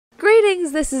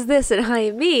Greetings, this is this, and I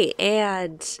am me,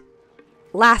 and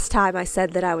last time I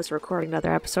said that I was recording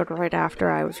another episode right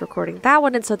after I was recording that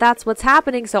one, and so that's what's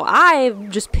happening, so I'm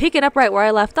just picking up right where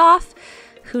I left off.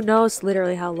 Who knows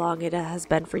literally how long it has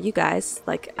been for you guys.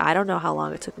 Like, I don't know how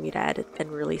long it took me to edit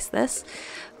and release this.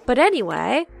 But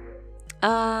anyway,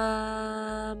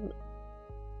 I'm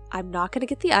not going to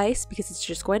get the ice because it's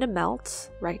just going to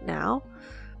melt right now.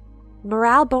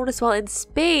 Morale bonus while in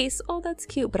space. Oh, that's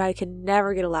cute. But I can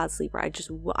never get a loud sleeper.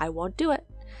 I won't do it.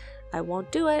 I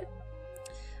won't do it.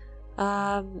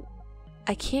 I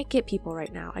can't get people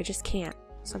right now. I just can't.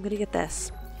 So I'm going to get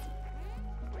this.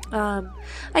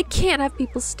 I can't have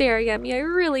people staring at me. I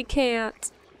really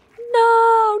can't.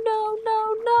 No, no,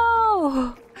 no,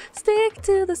 no. Stick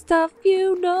to the stuff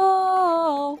you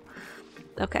know.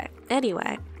 Okay.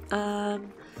 Anyway,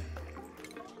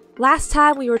 last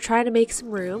time we were trying to make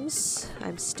some rooms.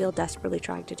 I'm still desperately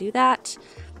trying to do that.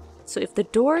 So if the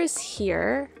door is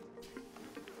here,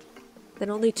 then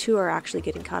only 2 are actually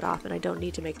getting cut off, and I don't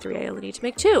need to make 3. I only need to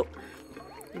make 2.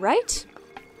 Right?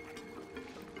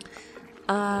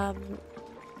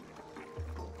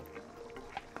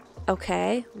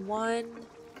 Okay, 1.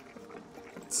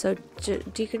 So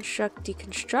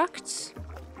deconstruct.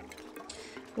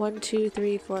 1, 2,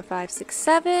 3, 4, 5, 6,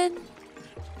 7.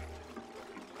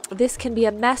 This can be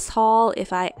a mess hall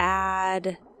if I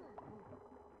add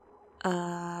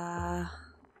oh,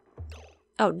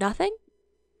 nothing?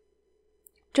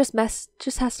 Just has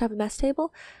to have a mess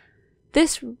table.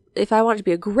 This, if I want it to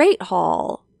be a great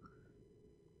hall,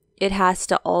 it has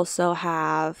to also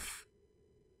have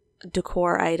a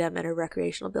decor item and a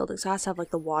recreational building. So it has to have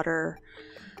like the water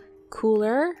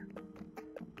cooler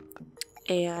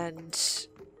and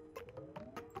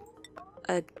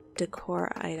a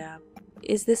decor item.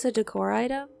 Is this a decor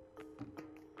item?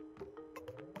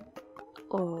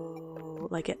 Oh,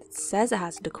 like it says it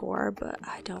has decor, but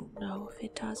I don't know if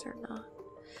it does or not.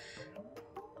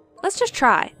 Let's just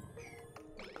try.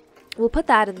 We'll put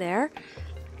that in there.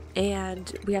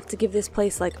 And we have to give this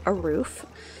place like a roof.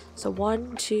 So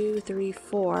 1, 2, 3,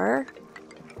 4.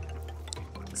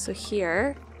 So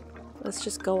here, let's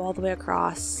just go all the way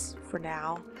across for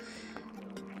now.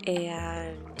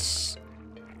 And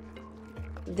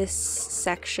this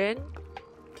section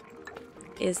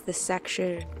is the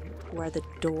section where the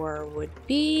door would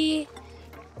be,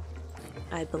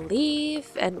 I believe.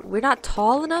 And we're not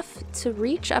tall enough to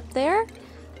reach up there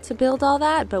to build all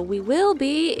that, but we will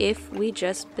be if we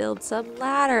just build some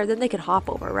ladder. Then they can hop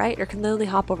over, right? Or can they only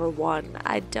hop over 1?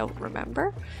 I don't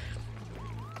remember.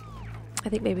 I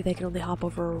think maybe they can only hop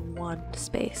over 1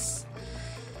 space.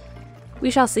 We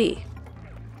shall see.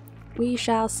 We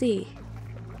shall see.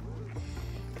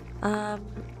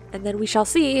 And then we shall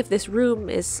see if this room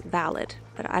is valid.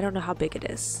 But I don't know how big it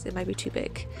is. It might be too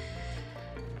big.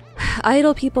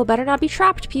 Idle people better not be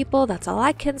trapped people. That's all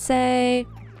I can say.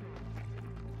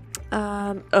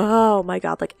 Oh my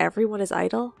god, like everyone is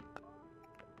idle?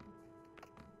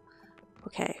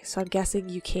 Okay, so I'm guessing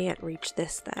you can't reach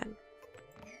this then.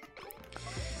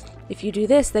 If you do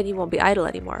this, then you won't be idle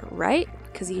anymore, right?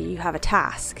 Because you have a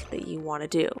task that you want to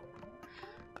do.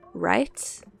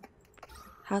 Right?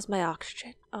 How's my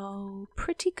oxygen? Oh,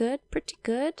 pretty good, pretty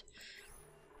good.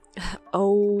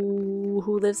 Oh,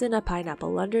 who lives in a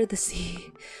pineapple under the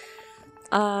sea?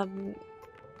 I'm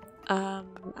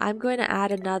going to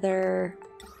add another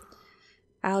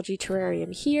algae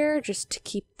terrarium here just to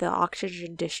keep the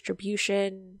oxygen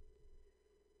distribution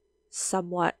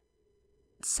somewhat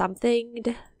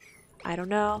somethinged. I don't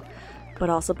know. But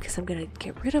also because I'm going to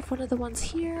get rid of one of the ones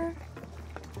here.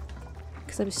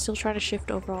 Because I'm still trying to shift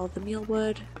over all of the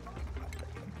mealwood.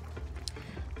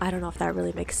 I don't know if that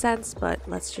really makes sense, but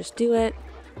let's just do it.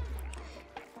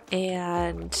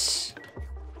 And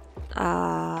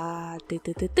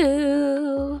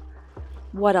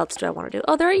what else do I want to do?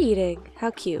 Oh, they're eating.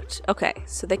 How cute. Okay,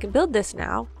 so they can build this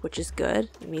now, which is good.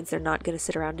 It means they're not going to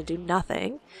sit around and do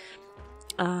nothing.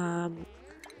 I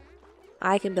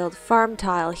can build farm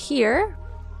tile here,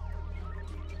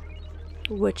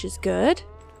 which is good.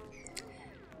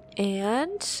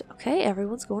 And, okay,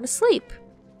 everyone's going to sleep.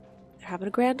 They're having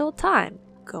a grand old time.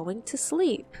 Going to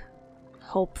sleep.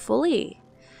 Hopefully.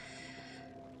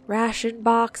 Ration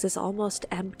box is almost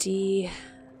empty.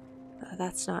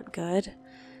 That's not good.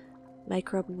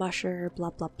 Microbe musher, blah,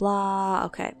 blah, blah.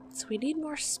 Okay, so we need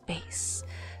more space.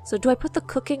 So do I put the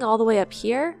cooking all the way up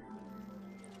here?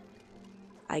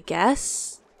 I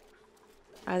guess.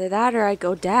 Either that or I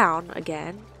go down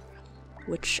again,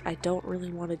 which I don't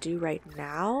really want to do right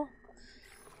now.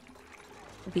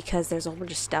 Because there's a whole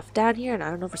bunch of stuff down here, and I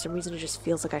don't know, for some reason it just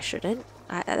feels like I shouldn't.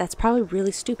 That's probably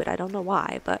really stupid. I don't know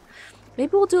why, but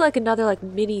Maybe we'll do like another like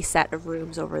mini set of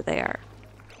rooms over there.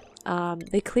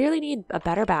 They clearly need a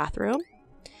better bathroom.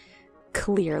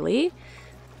 Clearly.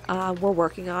 We're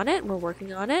working on it. We're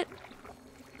working on it.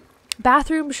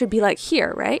 Bathroom should be like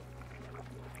here, right?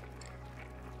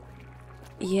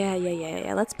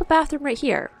 Yeah. Let's put bathroom right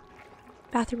here.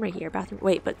 Bathroom right here. Bathroom.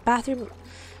 Wait, but bathroom...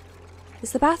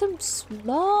 Is the bathroom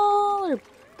small or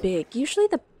big? Usually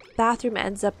the bathroom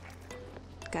ends up...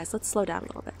 Guys, let's slow down a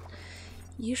little bit.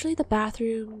 Usually the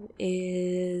bathroom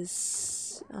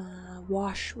is...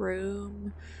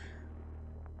 washroom.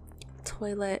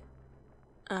 Toilet.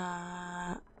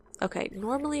 Okay,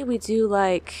 normally we do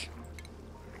like...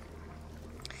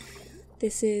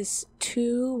 This is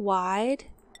 2 wide.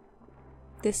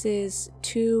 This is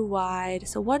 2 wide.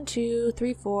 So 1, 2,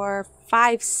 3, 4,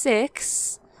 5,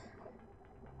 6.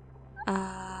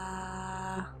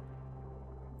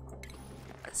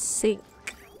 Sink.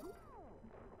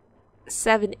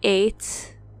 7,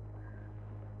 8.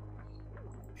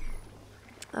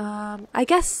 I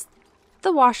guess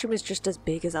the washroom is just as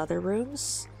big as other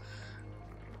rooms.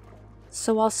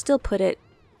 So I'll still put it,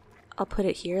 I'll put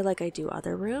it here like I do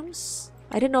other rooms.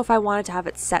 I didn't know if I wanted to have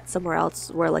it set somewhere else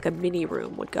where like a mini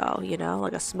room would go, you know,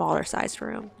 like a smaller sized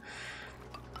room.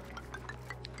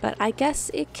 But I guess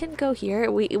it can go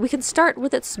here. We can start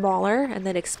with it smaller and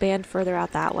then expand further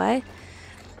out that way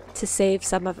to save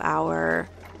some of our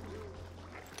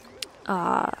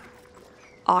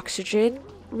oxygen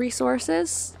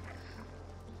resources.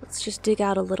 Let's just dig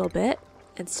out a little bit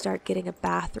and start getting a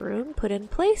bathroom put in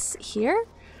place here.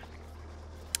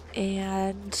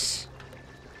 And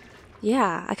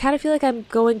yeah, I kind of feel like I'm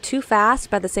going too fast,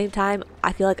 but at the same time,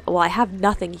 I feel like, well, I have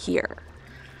nothing here,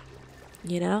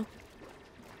 you know?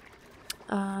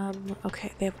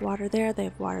 Okay, they have water there, they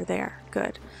have water there.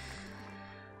 Good.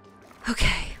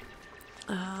 Okay.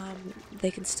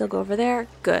 They can still go over there.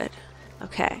 Good.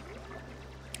 Okay.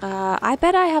 I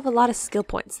bet I have a lot of skill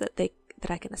points that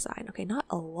I can assign. Okay, not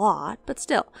a lot, but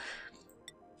still.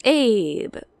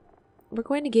 Abe, we're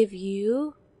going to give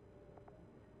you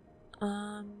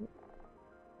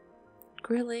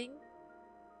grilling,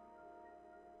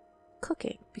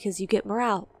 cooking, because you get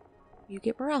morale. You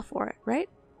get morale for it, right?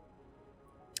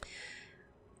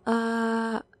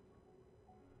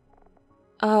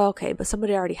 Oh, okay, but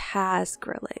somebody already has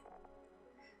grilling.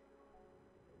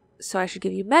 So I should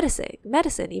give you medicine,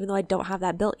 even though I don't have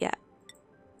that built yet.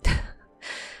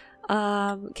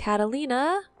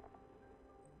 Catalina,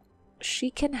 she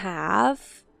can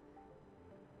have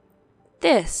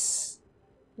this.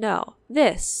 No,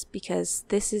 this, because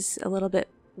this is a little bit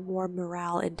more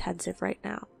morale intensive right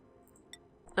now.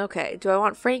 Okay, do I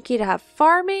want Frankie to have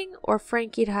farming or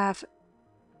Frankie to have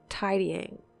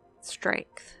tidying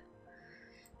strength?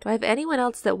 Do I have anyone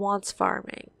else that wants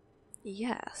farming?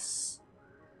 Yes.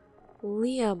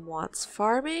 Liam wants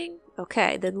farming.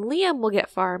 Okay, then Liam will get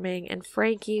farming and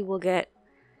Frankie will get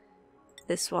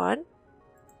this one.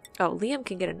 Oh, Liam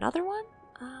can get another one?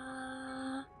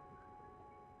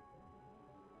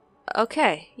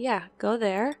 Okay, yeah, go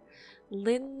there.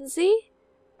 Lindsay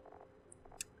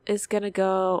is gonna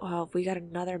go... Oh, we got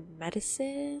another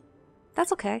medicine?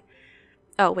 That's okay.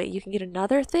 Oh, wait, you can get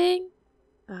another thing?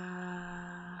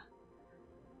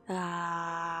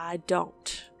 I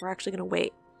don't. We're actually gonna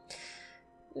wait.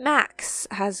 Max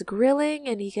has grilling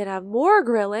and he can have more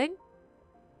grilling.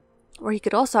 Or he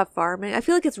could also have farming. I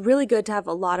feel like it's really good to have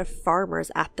a lot of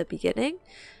farmers at the beginning.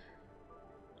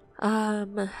 I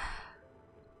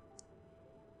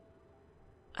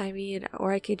mean,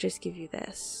 or I could just give you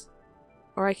this.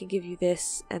 Or I could give you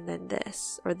this and then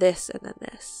this. Or this and then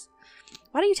this.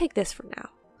 Why don't you take this for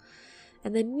now?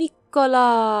 And then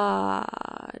Nicola.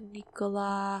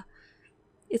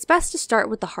 It's best to start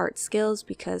with the heart skills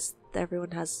because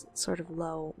everyone has sort of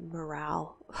low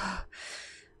morale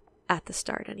at the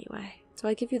start anyway. So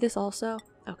I give you this also?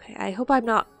 Okay, I hope I'm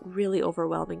not really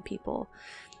overwhelming people.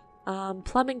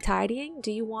 Plumbing tidying.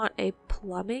 Do you want a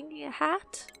plumbing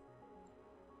hat?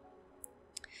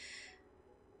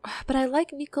 But I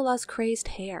like Nicola's crazed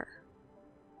hair.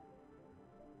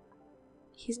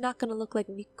 He's not going to look like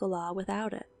Nicola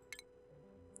without it.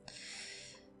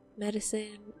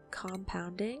 Medicine,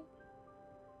 compounding.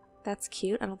 That's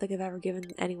cute. I don't think I've ever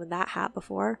given anyone that hat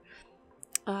before.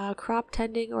 Crop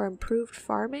tending or improved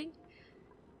farming.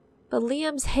 But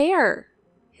Liam's hair.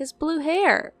 His blue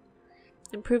hair.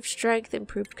 Improved strength,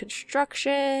 improved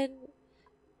construction.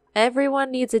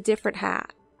 Everyone needs a different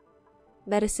hat.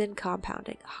 Medicine,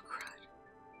 compounding. Oh,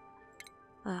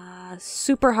 crud.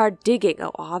 Super hard digging.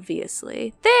 Oh,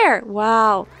 obviously. There!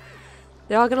 Wow.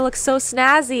 They're all gonna look so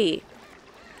snazzy.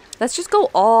 Let's just go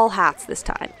all hats this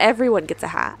time. Everyone gets a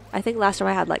hat. I think last time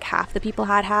I had like half the people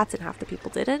had hats and half the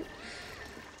people didn't.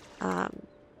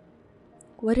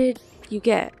 What did you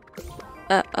get?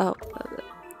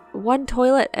 One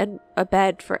toilet and a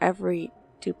bed for every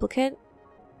duplicate.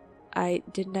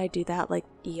 Didn't I do that like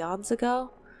eons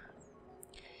ago?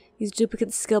 Use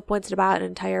duplicate skill points at about an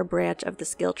entire branch of the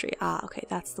skill tree. Ah, okay,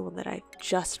 that's the one that I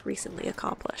just recently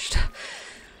accomplished.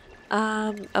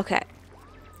 Okay.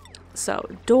 So,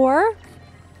 door,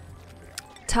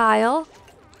 tile,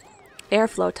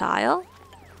 airflow tile,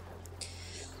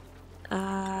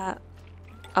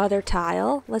 other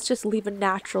tile. Let's just leave a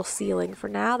natural ceiling for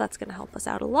now. That's going to help us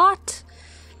out a lot.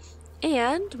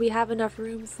 And we have enough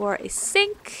room for a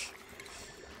sink.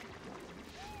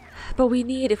 But we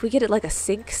need, if we get it like a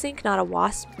sink, not a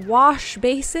wash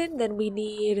basin, then we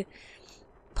need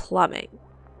plumbing.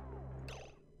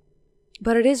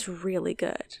 But it is really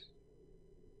good.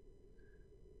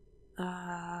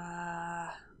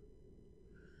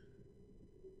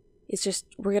 It's just,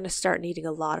 we're going to start needing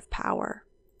a lot of power.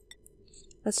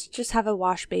 Let's just have a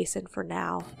wash basin for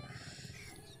now.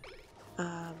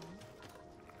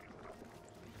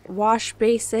 Wash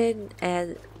basin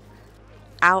and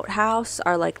outhouse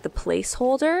are like the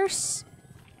placeholders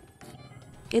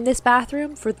in this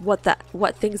bathroom for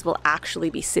what things will actually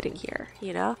be sitting here,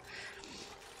 you know?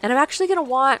 And I'm actually going to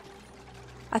want,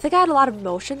 I think I had a lot of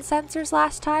motion sensors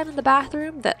last time in the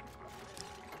bathroom that,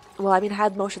 well, I mean, I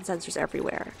had motion sensors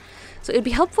everywhere. So it'd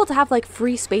be helpful to have like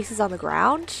free spaces on the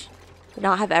ground,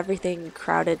 not have everything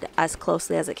crowded as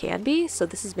closely as it can be. So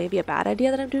this is maybe a bad idea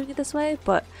that I'm doing it this way,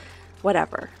 but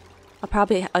whatever. I'll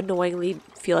probably annoyingly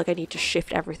feel like I need to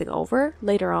shift everything over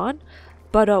later on,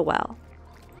 but oh well.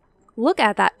 Look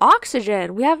at that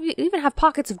oxygen. We even have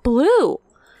pockets of blue.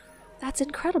 That's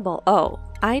incredible. Oh,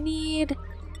 I need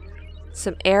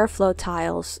some airflow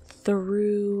tiles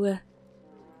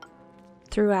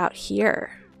throughout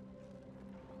here.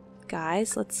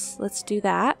 Guys, let's do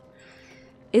that.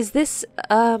 Is this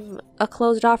a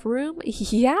closed off room?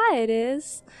 Yeah, it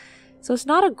is. So it's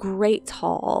not a great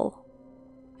hall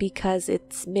because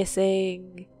it's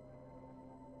missing,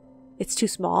 it's too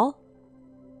small.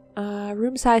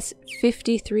 Room size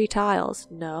 53 tiles.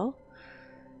 No.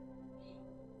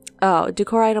 Oh,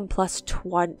 decor item plus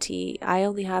 20. I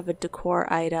only have a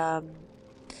decor item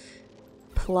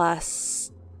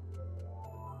plus...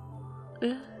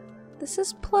 this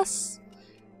is plus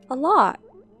a lot.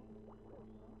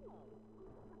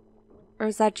 Or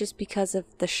is that just because of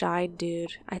the shine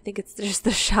dude? I think it's just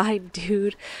the shine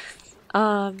dude.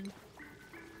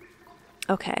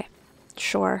 Okay.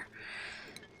 Sure.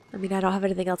 I mean, I don't have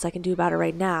anything else I can do about it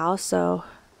right now, so...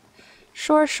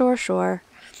 Sure.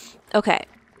 Okay.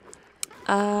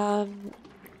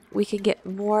 We can get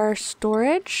more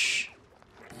storage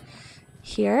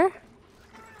here.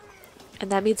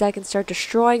 And that means I can start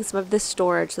destroying some of this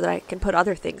storage so that I can put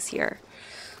other things here.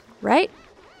 Right?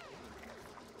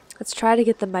 Let's try to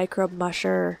get the microbe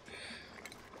musher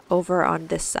over on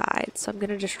this side. So I'm going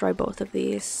to destroy both of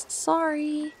these.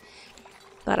 Sorry.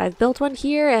 But I've built one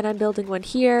here and I'm building one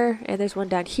here. And there's one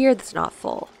down here that's not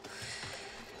full.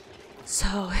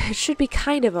 So it should be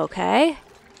kind of okay.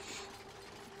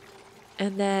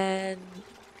 And then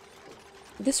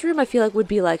this room I feel like would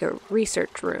be like a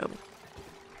research room.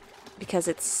 Because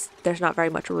there's not very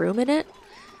much room in it.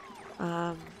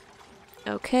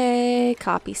 Okay,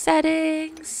 copy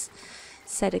settings.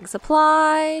 Settings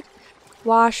applied.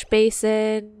 Wash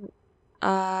basin.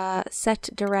 Set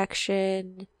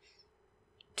direction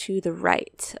to the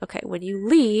right. Okay, when you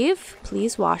leave,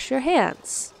 please wash your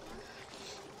hands.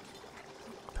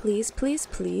 Please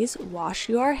wash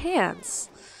your hands.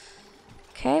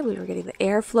 Okay, we were getting the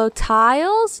airflow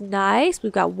tiles. Nice.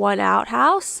 We've got one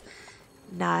outhouse.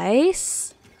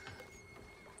 Nice.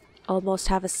 Almost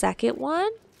have a second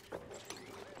one.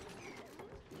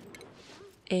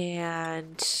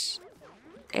 And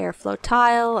airflow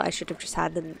tile. I should have just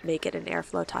had them make it an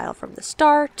airflow tile from the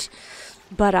start,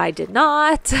 but I did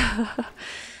not.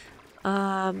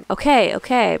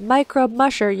 Okay. Microbe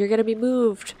musher, you're going to be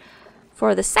moved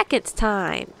for the second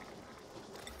time.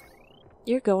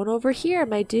 You're going over here,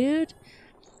 my dude.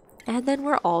 And then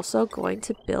we're also going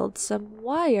to build some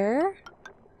wire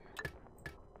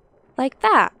like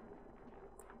that.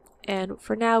 And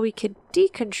for now, we can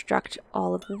deconstruct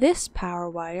all of this power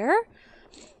wire.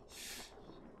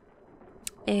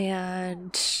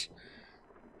 And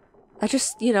I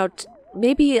just,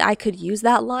 maybe I could use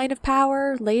that line of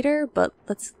power later, but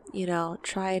let's,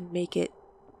 try and make it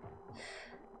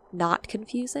not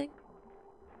confusing.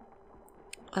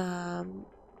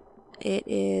 It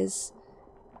is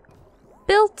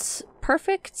built.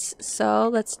 Perfect. So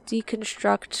let's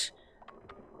deconstruct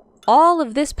all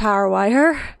of this power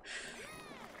wire.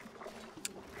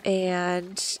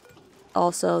 And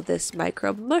also this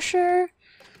micro musher.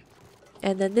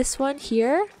 And then this one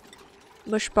here.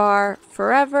 Mush bar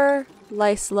forever.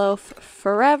 Lice loaf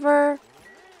forever.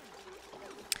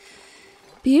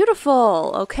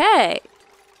 Beautiful. Okay.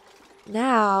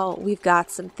 Now we've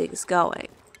got some things going.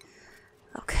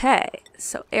 Okay.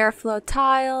 So airflow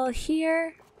tile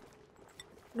here.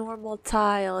 Normal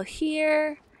tile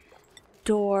here.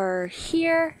 Door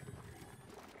here.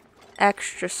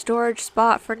 Extra storage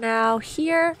spot for now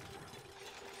here.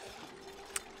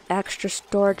 Extra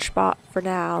storage spot for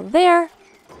now there.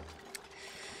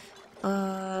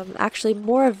 Actually,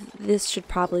 more of this should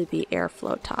probably be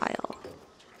airflow tile.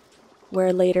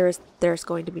 Where later there's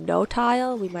going to be no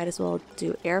tile, we might as well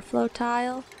do airflow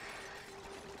tile.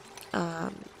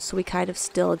 So we kind of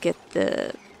still get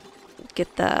the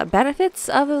benefits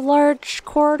of a large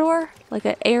corridor, like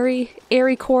an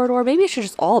airy corridor. Maybe it should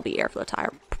just all be airflow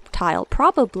tile,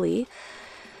 probably.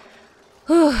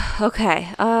 Okay.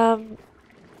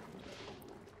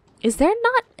 Is there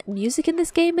not music in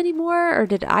this game anymore, or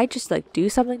did I just like do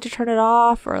something to turn it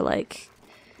off, or like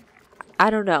I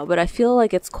don't know, but I feel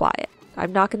like it's quiet.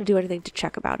 I'm not going to do anything to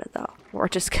check about it though. We're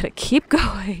just going to keep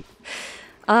going.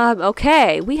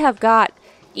 Okay, we have got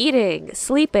eating,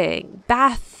 sleeping,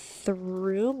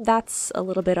 bathroom. That's a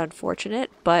little bit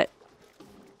unfortunate, but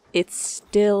it's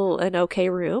still an okay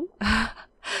room.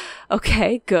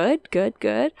 Okay, good.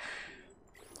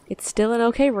 It's still an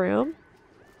okay room.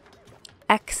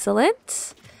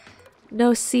 Excellent.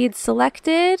 No seed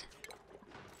selected.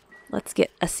 Let's get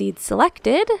a seed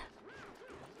selected.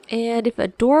 And if a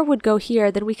door would go here,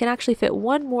 then we can actually fit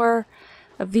one more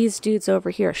of these dudes over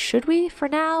here. Should we for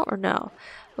now or no?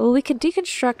 Well, we can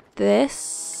deconstruct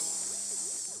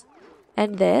this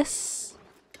and this.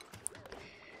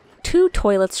 2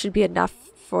 toilets should be enough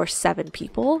for 7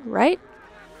 people, right?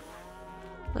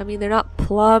 I mean, they're not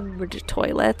plumbed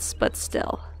toilets, but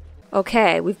still.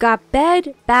 Okay, we've got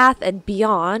bed, bath, and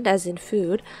beyond, as in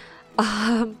food,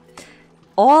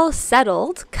 all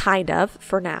settled, kind of,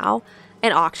 for now,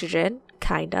 and oxygen,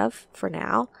 kind of, for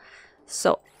now.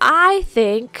 So I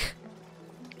think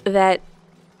that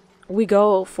we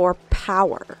go for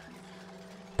power.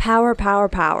 Power,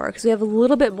 because we have a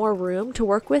little bit more room to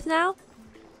work with now.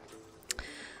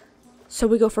 So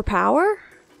we go for power.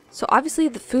 So obviously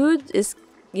the food is,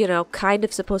 you know, kind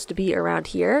of supposed to be around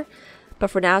here. But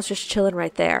for now, it's just chilling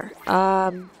right there.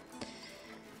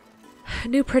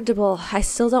 New printable. I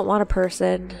still don't want a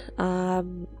person.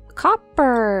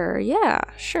 Copper. Yeah,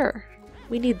 sure.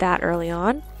 We need that early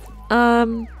on.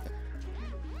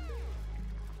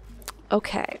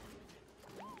 Okay.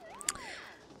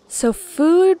 So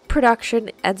food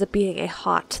production ends up being a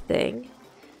hot thing.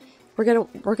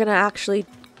 We're gonna actually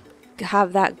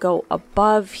have that go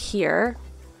above here.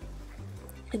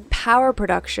 And power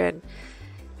production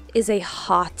is a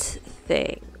hot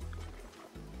thing.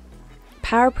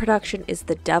 Power production is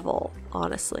the devil,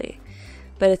 honestly,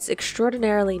 but it's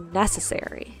extraordinarily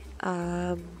necessary.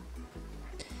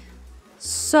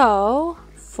 So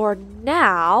for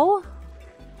now,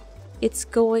 it's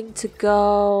going to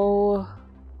go,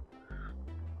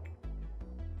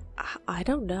 I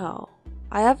don't know.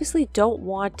 I obviously don't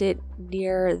want it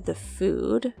near the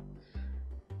food.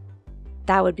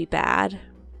 That would be bad.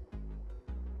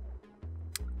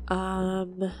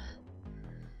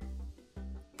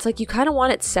 It's like you kind of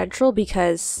want it central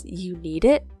because you need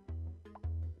it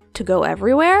to go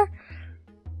everywhere,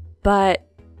 but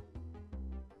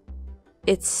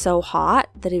it's so hot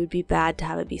that it would be bad to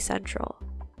have it be central.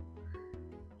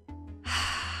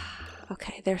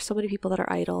 Okay, there's so many people that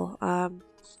are idle.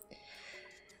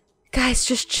 Guys,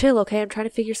 just chill, okay? I'm trying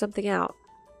to figure something out.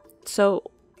 So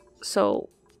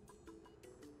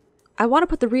I want to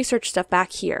put the research stuff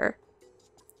back here.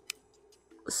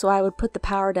 So I would put the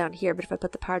power down here, but if I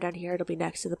put the power down here, it'll be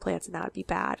next to the plants, and that would be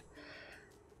bad.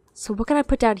 So what can I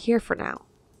put down here for now?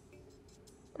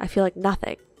 I feel like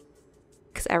nothing,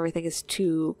 because everything is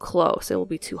too close. It will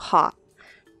be too hot.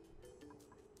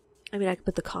 I mean, I could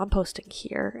put the composting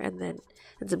here, and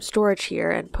some storage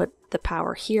here, and put the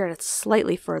power here, and it's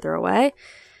slightly further away.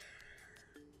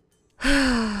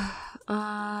 We're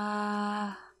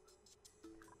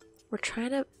trying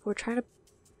to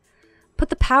put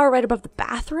the power right above the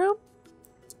bathroom.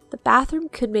 The bathroom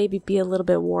could maybe be a little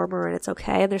bit warmer and it's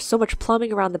okay. And there's so much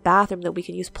plumbing around the bathroom that we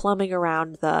can use plumbing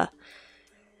around the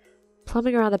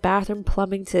bathroom,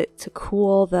 plumbing to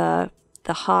cool the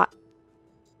hot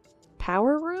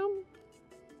power room.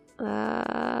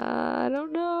 I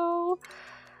don't know.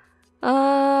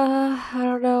 I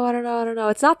don't know.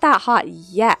 It's not that hot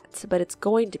yet, but it's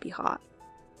going to be hot.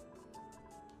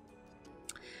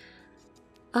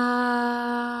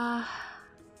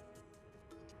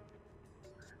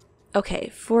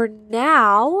 Okay, for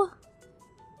now,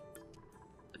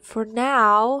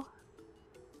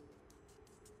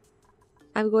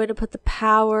 I'm going to put the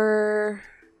power...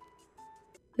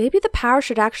 Maybe the power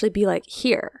should actually be like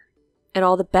here, and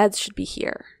all the beds should be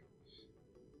here.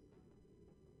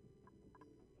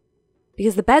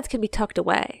 Because the beds can be tucked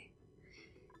away.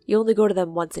 You only go to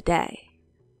them once a day,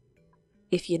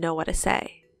 if you know what to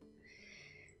say.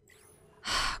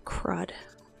 Crud.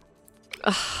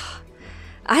 Ugh.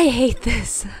 I hate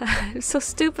this. I'm so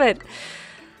stupid.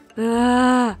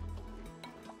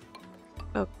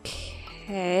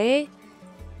 Okay.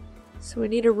 So we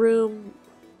need a room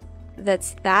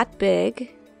that's that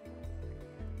big.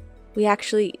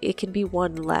 It can be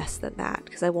one less than that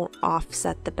because I won't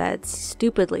offset the beds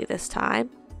stupidly this time.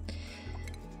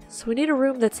 So we need a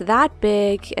room that's that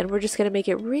big, and we're just going to make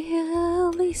it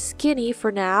really skinny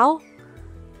for now.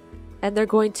 And they're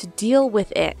going to deal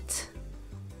with it.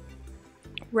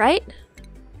 Right?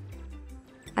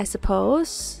 I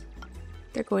suppose.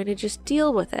 They're going to just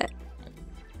deal with it.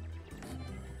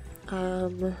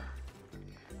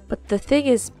 But the thing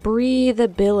is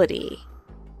breathability.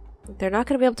 They're not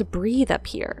going to be able to breathe up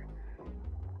here.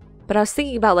 But I was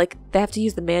thinking about, like, they have to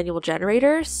use the manual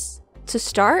generators to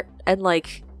start, and,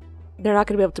 like, they're not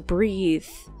going to be able to breathe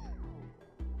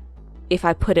if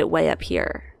I put it way up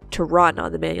here to run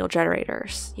on the manual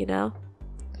generators, you know?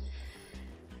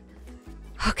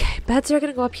 Okay, beds are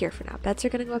going to go up here for now. Beds are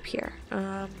going to go up here.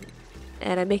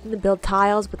 And I'm making them build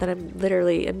tiles, but then I'm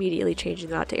literally immediately changing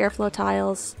them out to airflow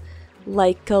tiles.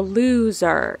 Like a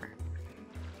loser.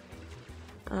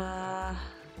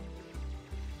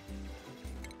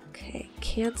 Okay,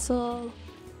 cancel,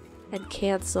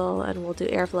 and we'll do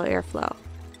airflow.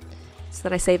 So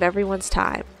then I save everyone's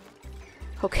time.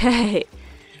 Okay.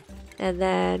 And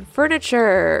then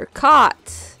furniture,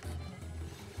 cot.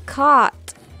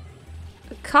 Cot.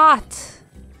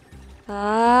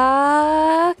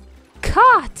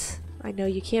 I know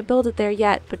you can't build it there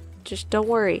yet, but just don't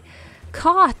worry.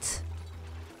 Cot.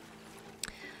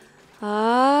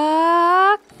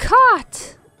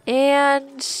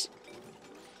 And...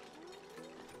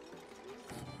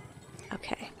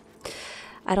 Okay.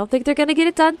 I don't think they're gonna get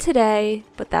it done today,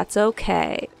 but that's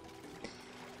okay.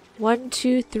 1,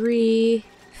 2, 3,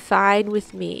 fine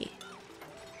with me.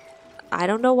 I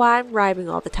don't know why I'm rhyming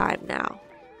all the time now,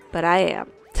 but I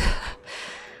am.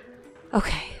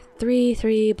 Okay,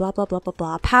 3, blah, blah, blah, blah,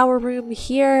 blah. Power room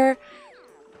here.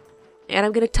 And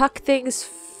I'm going to tuck things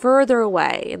further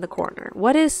away in the corner.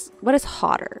 What is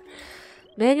hotter?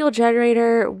 Manual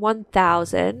generator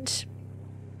 1000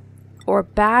 or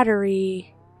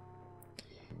battery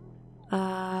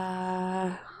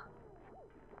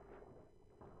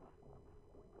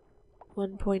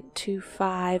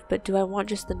 1.25, but do I want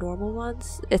just the normal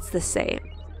ones? It's the same.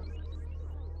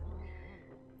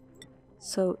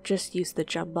 So just use the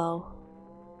jumbo.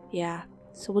 Yeah.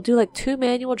 So we'll do like 2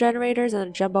 manual generators and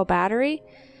a jumbo battery.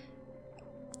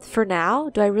 For now,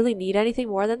 do I really need anything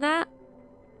more than that?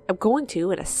 I'm going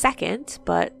to in a second,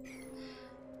 but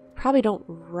probably don't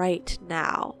right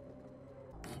now.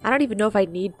 I don't even know if I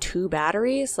need 2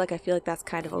 batteries. Like, I feel like that's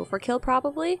kind of overkill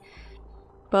probably.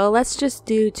 But let's just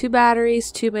do 2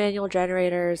 batteries, 2 manual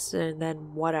generators, and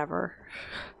then whatever.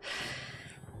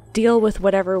 Deal with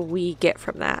whatever we get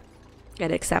from that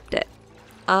and accept it.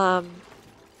 I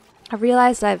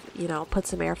realized I've, put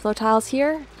some airflow tiles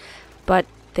here, but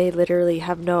they literally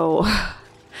have no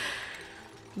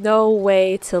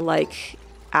way to, like,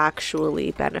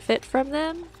 actually benefit from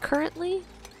them currently.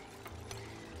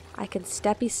 I can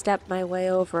steppy step my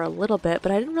way over a little bit,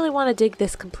 but I didn't really want to dig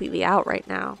this completely out right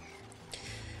now.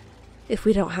 If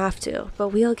we don't have to, but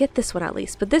we'll get this one at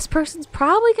least. But this person's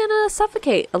probably gonna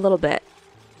suffocate a little bit.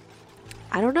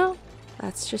 I don't know.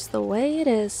 That's just the way it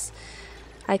is.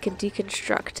 I can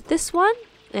deconstruct this one,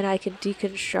 and I can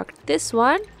deconstruct this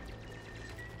one.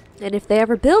 And if they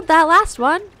ever build that last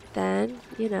one, then,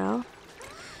 we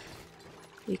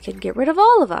can get rid of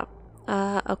all of them.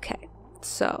 Okay,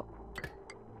 so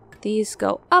these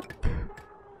go up,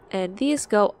 and these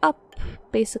go up.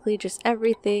 Basically, just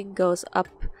everything goes up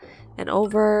and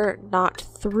over, not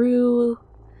through,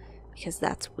 because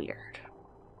that's weird.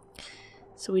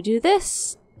 So we do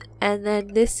this, and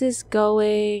then this is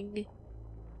going...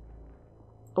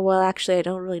 Well, actually, I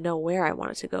don't really know where I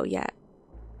want it to go yet.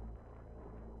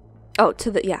 Oh, to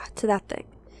that thing.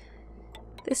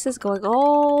 This is going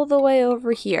all the way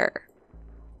over here.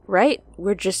 Right?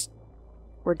 We're just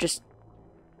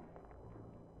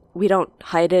we don't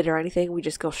hide it or anything. We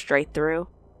just go straight through.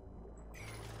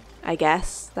 I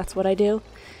guess that's what I do.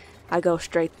 I go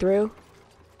straight through.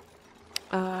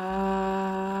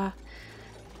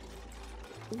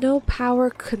 No power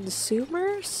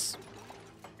consumers?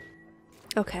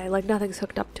 Okay, like nothing's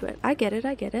hooked up to it. I get it,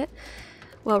 I get it.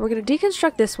 Well, we're going to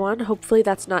deconstruct this one. Hopefully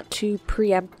that's not too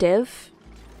preemptive.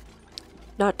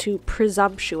 Not too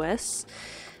presumptuous.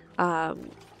 Because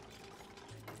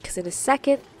in a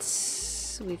second,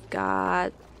 we've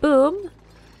got... Boom.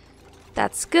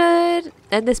 That's good.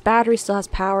 And this battery still has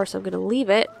power, so I'm going to leave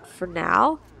it for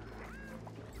now.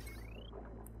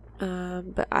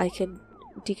 But I can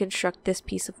deconstruct this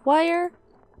piece of wire.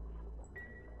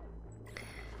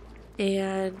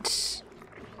 And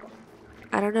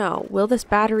I don't know, will this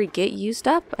battery get used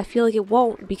up? I feel like it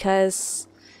won't because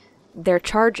they're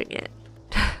charging it.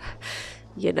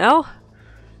 You know?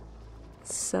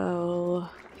 So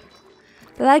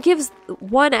that gives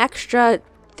one extra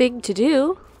thing to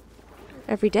do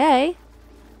every day.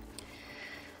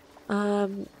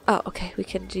 Oh, okay, we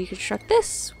can deconstruct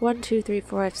this. 1, 2, 3,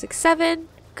 4, 5, 6, 7.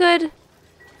 Good.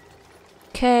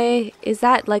 Okay, is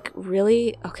that like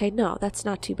really? Okay, no, that's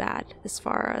not too bad as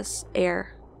far as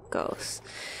air goes.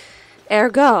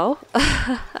 Ergo.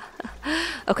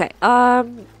 Okay,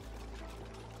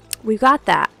 we've got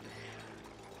that.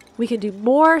 We can do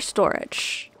more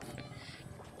storage.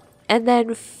 And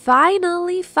then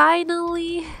finally,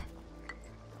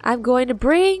 I'm going to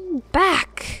bring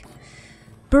back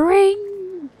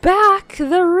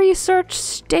the research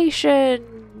station.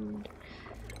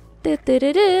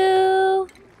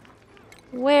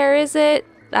 Where is it?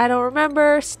 I don't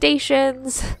remember.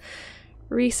 Stations.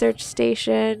 Research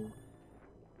station.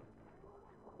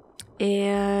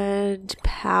 And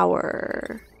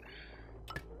power.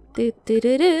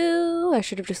 I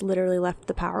should have just literally left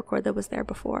the power cord that was there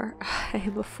before. I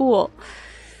am a fool.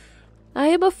 I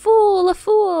am a fool, a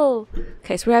fool.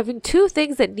 Okay, so we're having two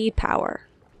things that need power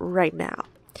right now.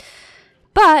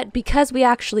 But because we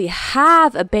actually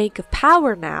have a bank of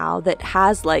power now that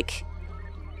has like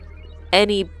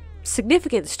any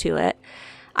significance to it,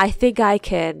 I think I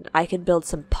can build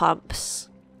some pumps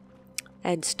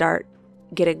and start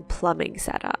getting plumbing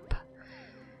set up.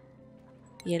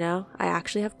 You know, I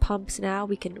actually have pumps now.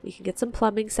 We can get some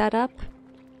plumbing set up.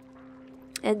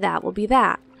 And that will be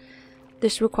that.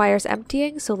 This requires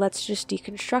emptying, so let's just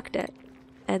deconstruct it.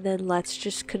 And then let's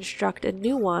just construct a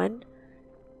new one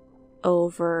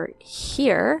over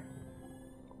here.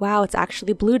 Wow, it's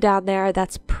actually blue down there.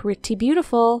 That's pretty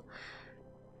beautiful.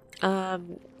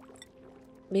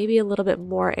 Maybe a little bit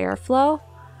more airflow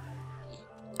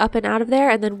up and out of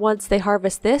there. And then once they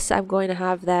harvest this, I'm going to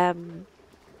have them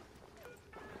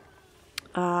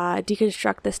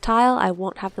deconstruct this tile. I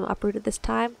won't have them uprooted this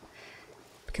time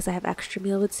because I have extra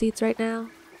mealwood seeds right now.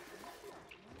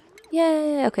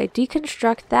 Yay! Okay,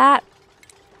 deconstruct that.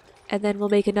 And then we'll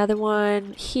make another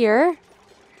one here.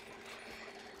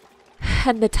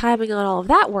 And the timing on all of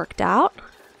that worked out.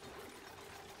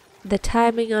 The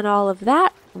timing on all of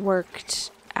that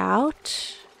worked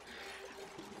out.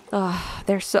 Oh,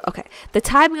 they're so... Okay. The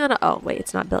timing on... Oh, wait,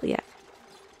 it's not built yet.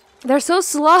 They're so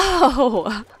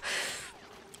slow!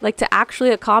 Like, to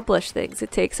actually accomplish things,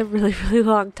 it takes a really, really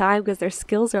long time because their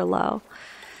skills are low.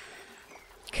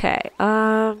 Okay,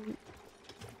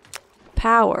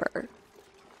 power.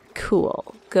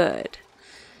 Cool, good.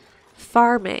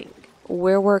 Farming,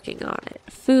 we're working on it.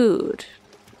 Food,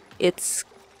 it's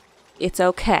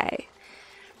okay.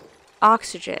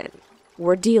 Oxygen,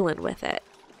 we're dealing with it.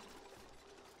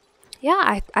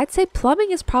 Yeah, I'd say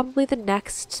plumbing is probably the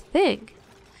next thing.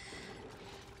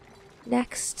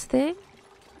 Next thing?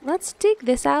 Let's dig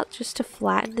this out just to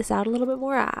flatten this out a little bit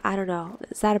more. I don't know.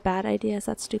 Is that a bad idea? Is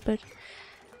that stupid?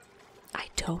 I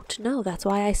don't know. That's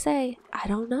why I say I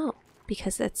don't know.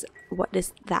 Because that's what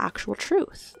is the actual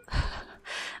truth.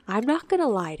 I'm not going to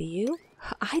lie to you.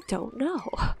 I don't know.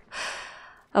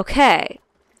 Okay.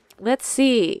 Let's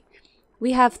see.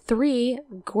 We have 3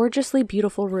 gorgeously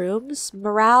beautiful rooms.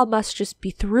 Morale must just be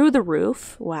through the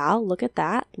roof. Wow, look at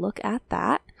that. Look at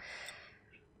that.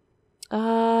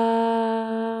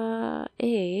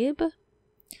 Abe,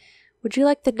 would you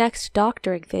like the next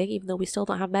doctoring thing, even though we still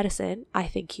don't have medicine? I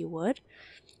think you would.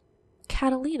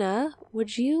 Catalina,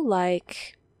 would you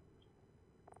like...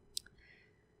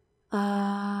 Let's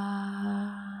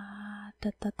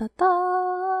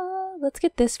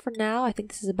get this for now. I think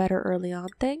this is a better early on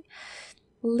thing.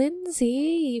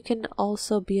 Lindsay, you can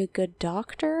also be a good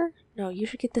doctor. No, you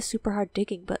should get the super hard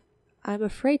digging, but I'm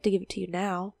afraid to give it to you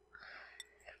now.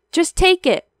 Just take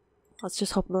it. Let's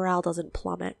just hope morale doesn't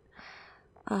plummet.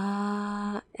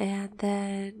 And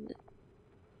then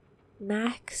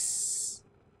Max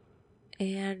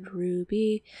and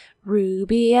Ruby.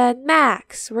 Ruby and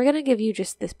Max. We're gonna give you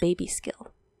just this baby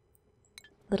skill.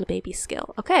 Little baby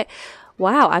skill. Okay.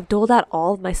 Wow, I've doled out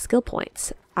all of my skill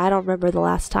points. I don't remember the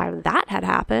last time that had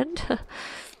happened.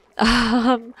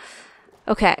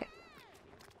 Okay.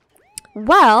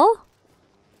 Well,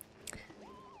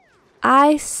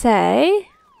 I say...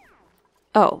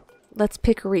 Oh, let's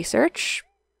pick research.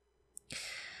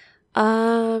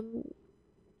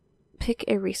 Pick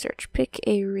a research. Pick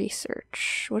a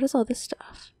research. What is all this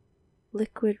stuff?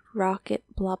 Liquid, rocket,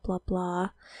 blah, blah, blah.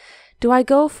 Do I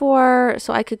go for...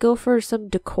 So I could go for some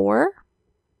decor.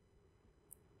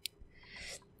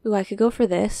 Ooh, I could go for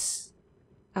this.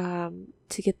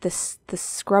 To get this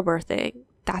scrubber thing.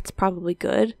 That's probably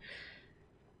good.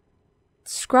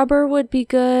 Scrubber would be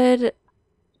good.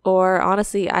 Or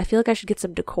honestly, I feel like I should get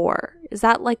some decor. Is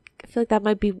that like... I feel like that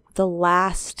might be the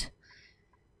last...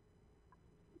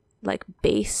 like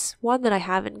base one that I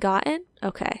haven't gotten.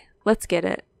 Okay, let's get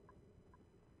it.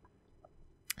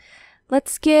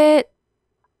 Let's get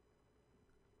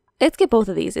both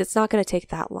of these. It's not going to take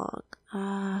that long.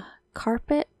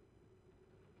 Carpet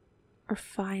or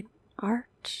fine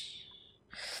art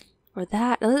or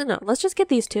that. No, let's just get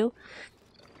these two.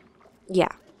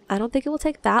 Yeah, I don't think it will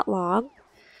take that long.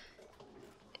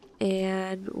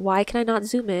 And why can I not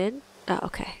zoom in? Oh,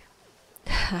 okay.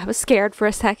 I was scared for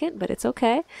a second, but it's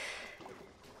okay.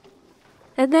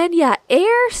 And then, yeah,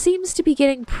 air seems to be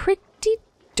getting pretty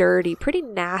dirty, pretty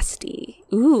nasty.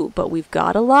 Ooh, but we've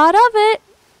got a lot of it.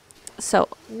 So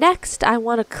next, I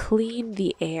want to clean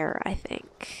the air, I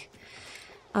think.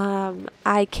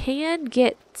 I can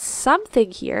get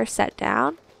something here set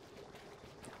down.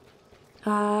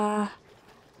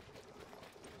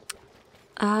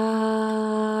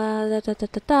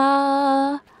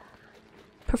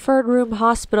 Preferred room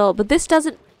hospital, but this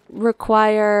doesn't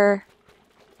require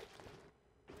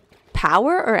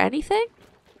power or anything.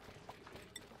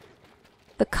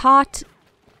 The cot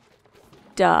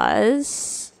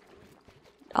does.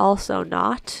 Also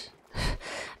not.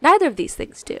 Neither of these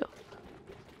things do.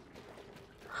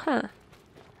 Huh.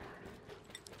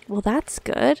 Well, that's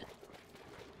good.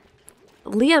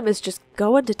 Liam is just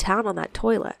going to town on that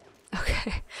toilet.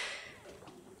 Okay.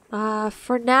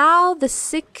 For now, the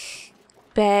sick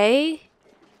bay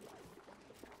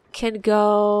can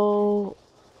go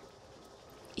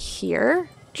here,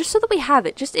 just so that we have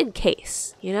it, just in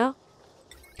case, you know?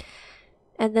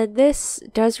 And then this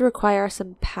does require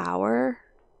some power.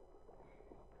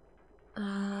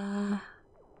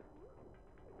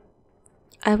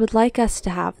 I would like us to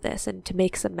have this and to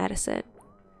make some medicine.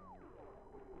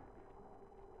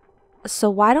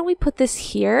 So why don't we put this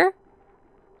here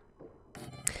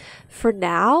for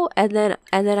now, and then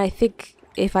I think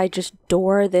if I just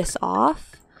door this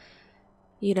off,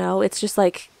 you know, it's just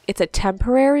like, it's a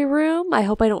temporary room. I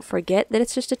hope I don't forget that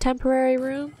it's just a temporary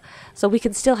room. So we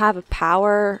can still have a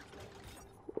power.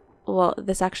 Well,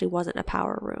 this actually wasn't a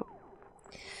power room.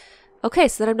 Okay,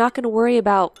 so then I'm not going to worry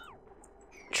about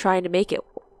trying to make it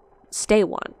stay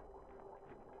one.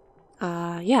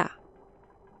 Yeah.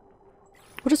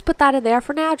 We'll just put that in there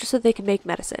for now, just so they can make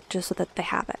medicine, just so that they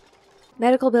have it.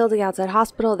 Medical building outside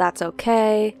hospital, that's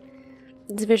okay.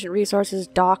 Insufficient resources,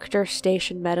 doctor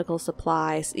station, medical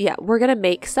supplies. Yeah, we're gonna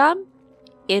make some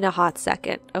in a hot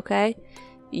second, okay?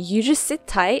 You just sit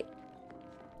tight.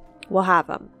 We'll have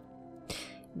them.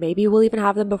 Maybe we'll even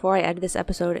have them before I end this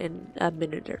episode in a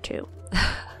minute or two.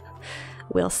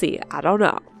 We'll see. I don't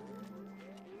know.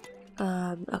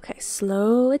 Okay,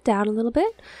 slow it down a little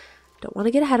bit. Don't want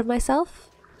to get ahead of myself.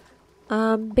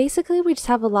 Basically, we just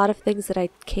have a lot of things that I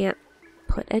can't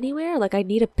put anywhere. Like, I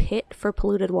need a pit for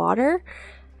polluted water.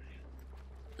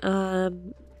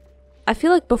 I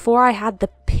feel like before I had the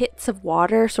pits of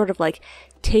water sort of like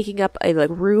taking up a like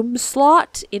room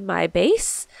slot in my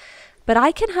base, but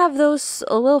I can have those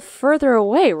a little further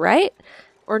away, right?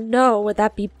 Or no, would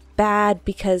that be bad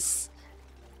because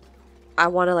I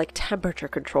want to like temperature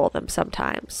control them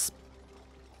sometimes?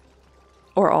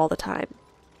 Or all the time.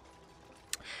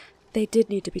 They did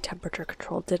need to be temperature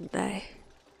controlled, didn't they?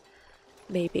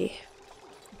 Maybe.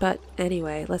 But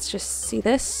anyway, let's just see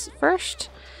this first.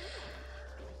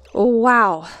 Oh,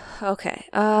 wow. Okay.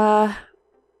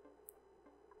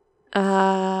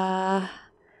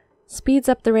 Speeds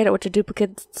up the rate at which a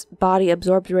duplicate's body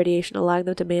absorbs radiation, allowing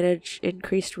them to manage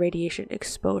increased radiation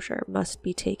exposure. Must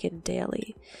be taken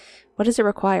daily. What does it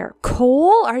require?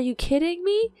 Coal? Are you kidding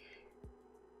me?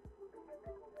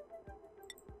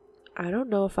 I don't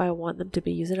know if I want them to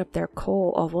be using up their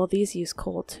coal. Oh, well, these use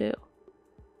coal too.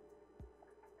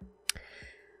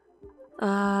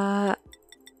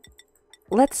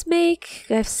 let's make,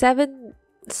 I have seven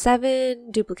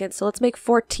duplicates, so let's make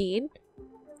 14.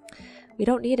 We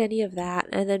don't need any of that.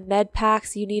 And then med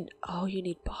packs, you need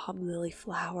balm lily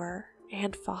flower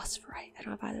and phosphorite. I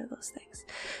don't have either of those things.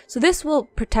 So this will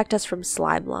protect us from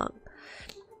slime lung.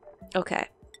 Okay.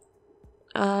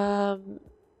 What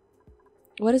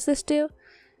does this do?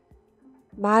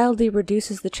 Mildly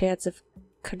reduces the chance of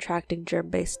contracting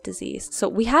germ-based disease. So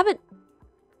we haven't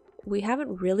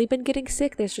really been getting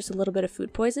sick. There's just a little bit of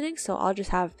food poisoning. So I'll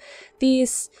just have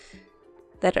these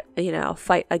that, you know,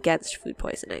 fight against food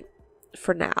poisoning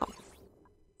for now.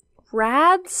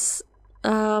 Rads,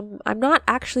 I'm not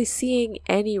actually seeing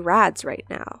any rads right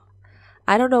now.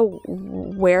 I don't know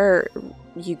where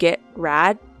you get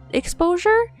rad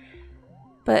exposure,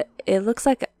 but it looks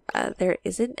like there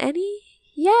isn't any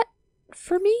yet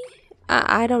for me.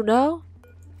 I don't know.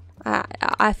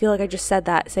 I feel like I just said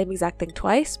that same exact thing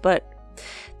twice, but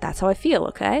that's how I feel,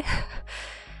 okay?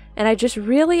 And I just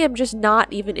really am just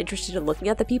not even interested in looking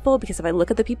at the people, because if I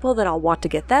look at the people, then I'll want to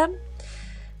get them.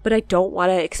 But I don't want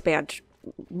to expand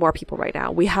more people right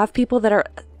now. We have people that are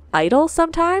idle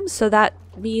sometimes, so that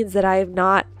means that I've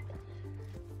not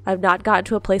gotten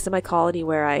to a place in my colony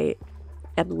where I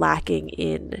am lacking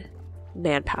in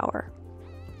manpower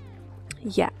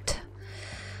yet.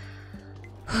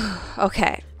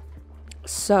 Okay.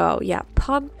 So, yeah,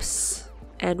 pumps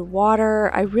and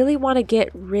water. I really want to get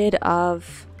rid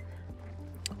of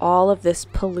all of this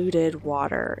polluted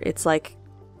water. It's like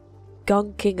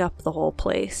gunking up the whole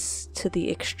place to the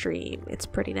extreme. It's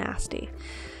pretty nasty.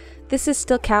 This is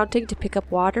still counting to pick up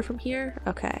water from here?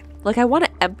 Okay. Like, I want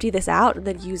to empty this out and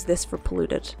then use this for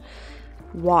polluted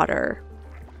water.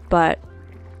 But,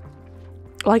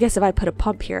 well, I guess if I put a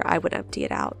pump here, I would empty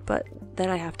it out. But then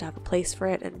I have to have a place for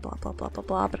it and blah, blah, blah, blah,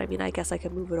 blah. But I mean, I guess I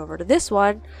can move it over to this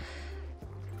one.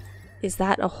 Is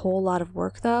that a whole lot of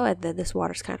work, though? And then this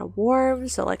water's kind of warm,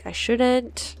 so, like, I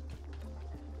shouldn't.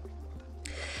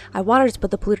 I wanted to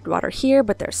put the polluted water here,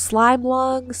 but there's slime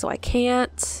lung, so I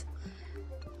can't.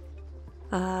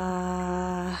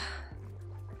 I'm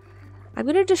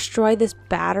gonna destroy this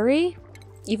battery,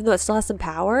 even though it still has some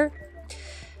power,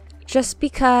 just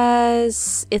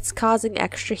because it's causing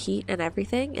extra heat and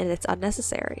everything, and it's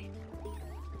unnecessary.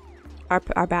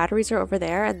 Our batteries are over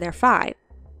there, and they're fine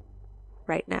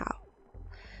right now.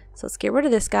 So let's get rid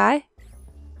of this guy.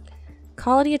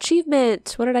 Colony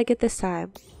achievement! What did I get this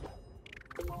time?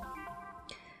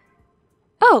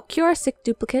 Oh, cure a sick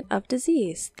duplicate of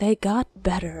disease. They got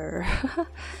better.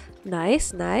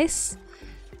 Nice, nice.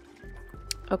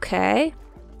 Okay.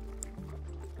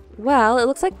 Well, it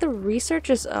looks like the research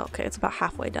is... Oh, okay, it's about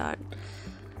halfway done.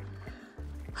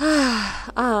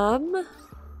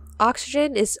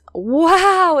 Oxygen is...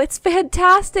 Wow, it's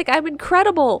fantastic! I'm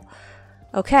incredible!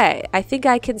 Okay, I think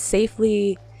I can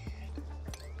safely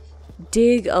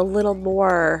dig a little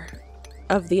more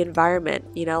of the environment,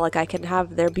 you know, like I can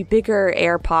have there be bigger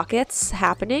air pockets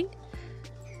happening,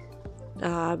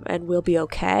 and we'll be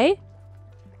okay.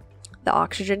 The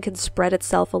oxygen can spread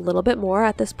itself a little bit more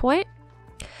at this point.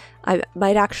 I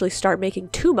might actually start making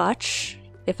too much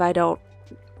if I don't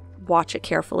watch it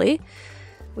carefully.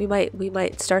 We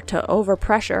might start to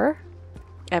overpressure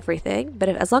everything, but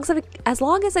as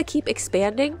long as I keep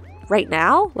expanding right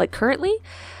now, like currently,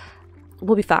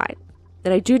 we'll be fine.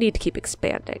 And I do need to keep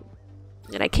expanding.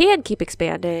 And I can keep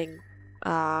expanding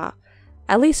at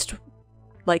least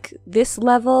like this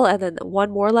level and then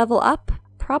one more level up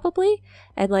probably,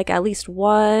 and like at least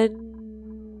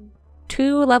 1,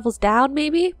 2 levels down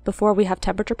maybe before we have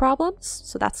temperature problems,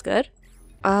 so that's good.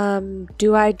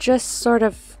 Do I just sort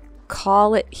of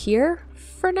call it here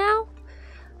for now?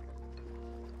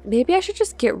 Maybe I should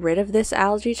just get rid of this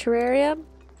algae terrarium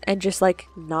and just like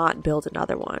not build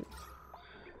another one.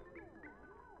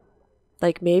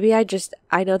 Like, maybe I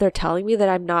know they're telling me that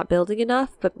I'm not building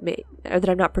enough, or that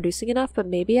I'm not producing enough, but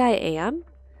maybe I am.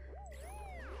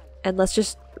 And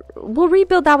we'll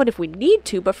rebuild that one if we need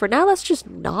to, but for now, let's just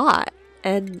not.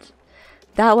 And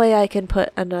that way I can put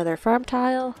another farm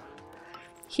tile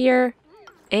here,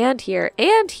 and here,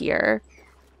 and here.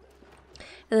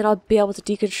 And then I'll be able to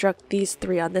deconstruct these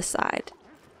 3 on this side.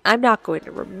 I'm not going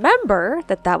to remember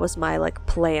that that was my, like,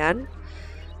 plan,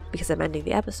 because I'm ending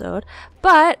the episode,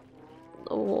 but...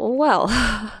 well,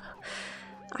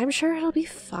 I'm sure it'll be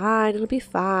fine. It'll be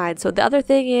fine. So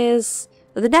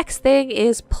the next thing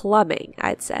is plumbing,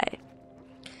 I'd say.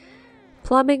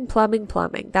 Plumbing.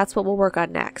 That's what we'll work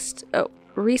on next. Oh,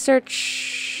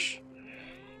 research.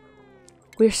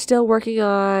 We're still working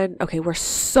on... Okay, we're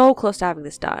so close to having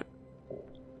this done.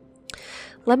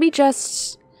 Let me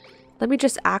just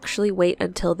actually wait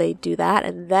until they do that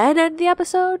and then end the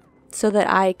episode. so that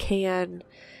I can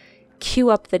queue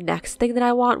up the next thing that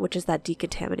I want, which is that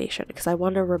decontamination, because I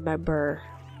want to remember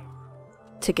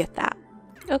to get that.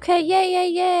 Okay,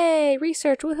 yay,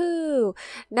 research, woohoo!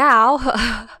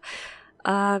 Now,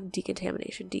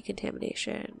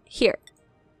 decontamination, here.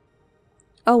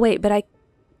 Oh wait, but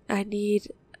I need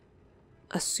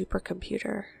a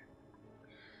supercomputer.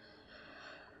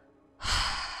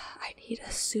 I need a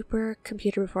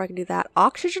supercomputer before I can do that.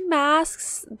 Oxygen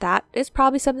masks, that is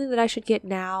probably something that I should get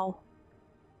now.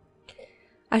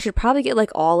 I should probably get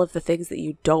like all of the things that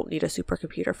you don't need a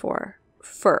supercomputer for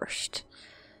first.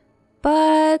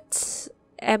 But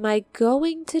am I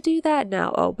going to do that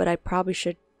now? Oh, but I probably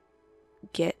should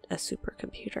get a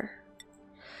supercomputer.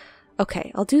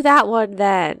 Okay, I'll do that one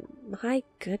then. My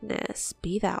goodness,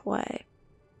 be that way.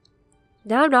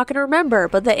 Now I'm not going to remember,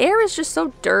 but the air is just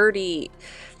so dirty.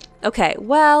 Okay,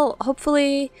 well,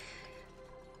 hopefully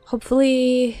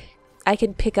I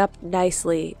can pick up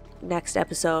nicely next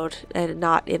episode and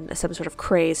not in some sort of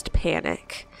crazed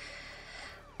panic.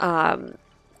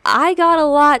 I got a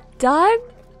lot done.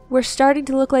 We're starting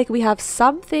to look like we have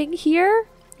something here,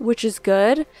 which is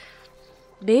good.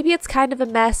 Maybe it's kind of a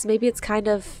mess. Maybe it's kind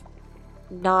of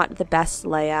not the best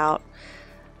layout.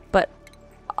 But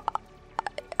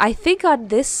I think on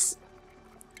this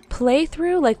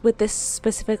playthrough, like with this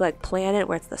specific like planet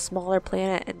where it's the smaller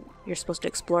planet and you're supposed to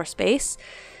explore space,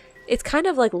 it's kind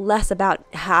of like less about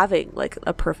having like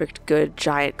a perfect good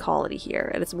giant colony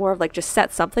here, and it's more of like just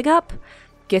set something up,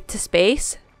 get to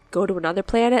space, go to another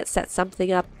planet, set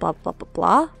something up, blah blah blah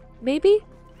blah. Maybe,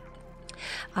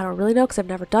 I don't really know because I've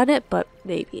never done it, but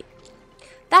maybe.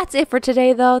 That's it for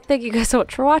today though. Thank you guys so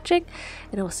much for watching,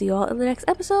 and I will see you all in the next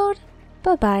episode.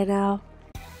 Bye bye now.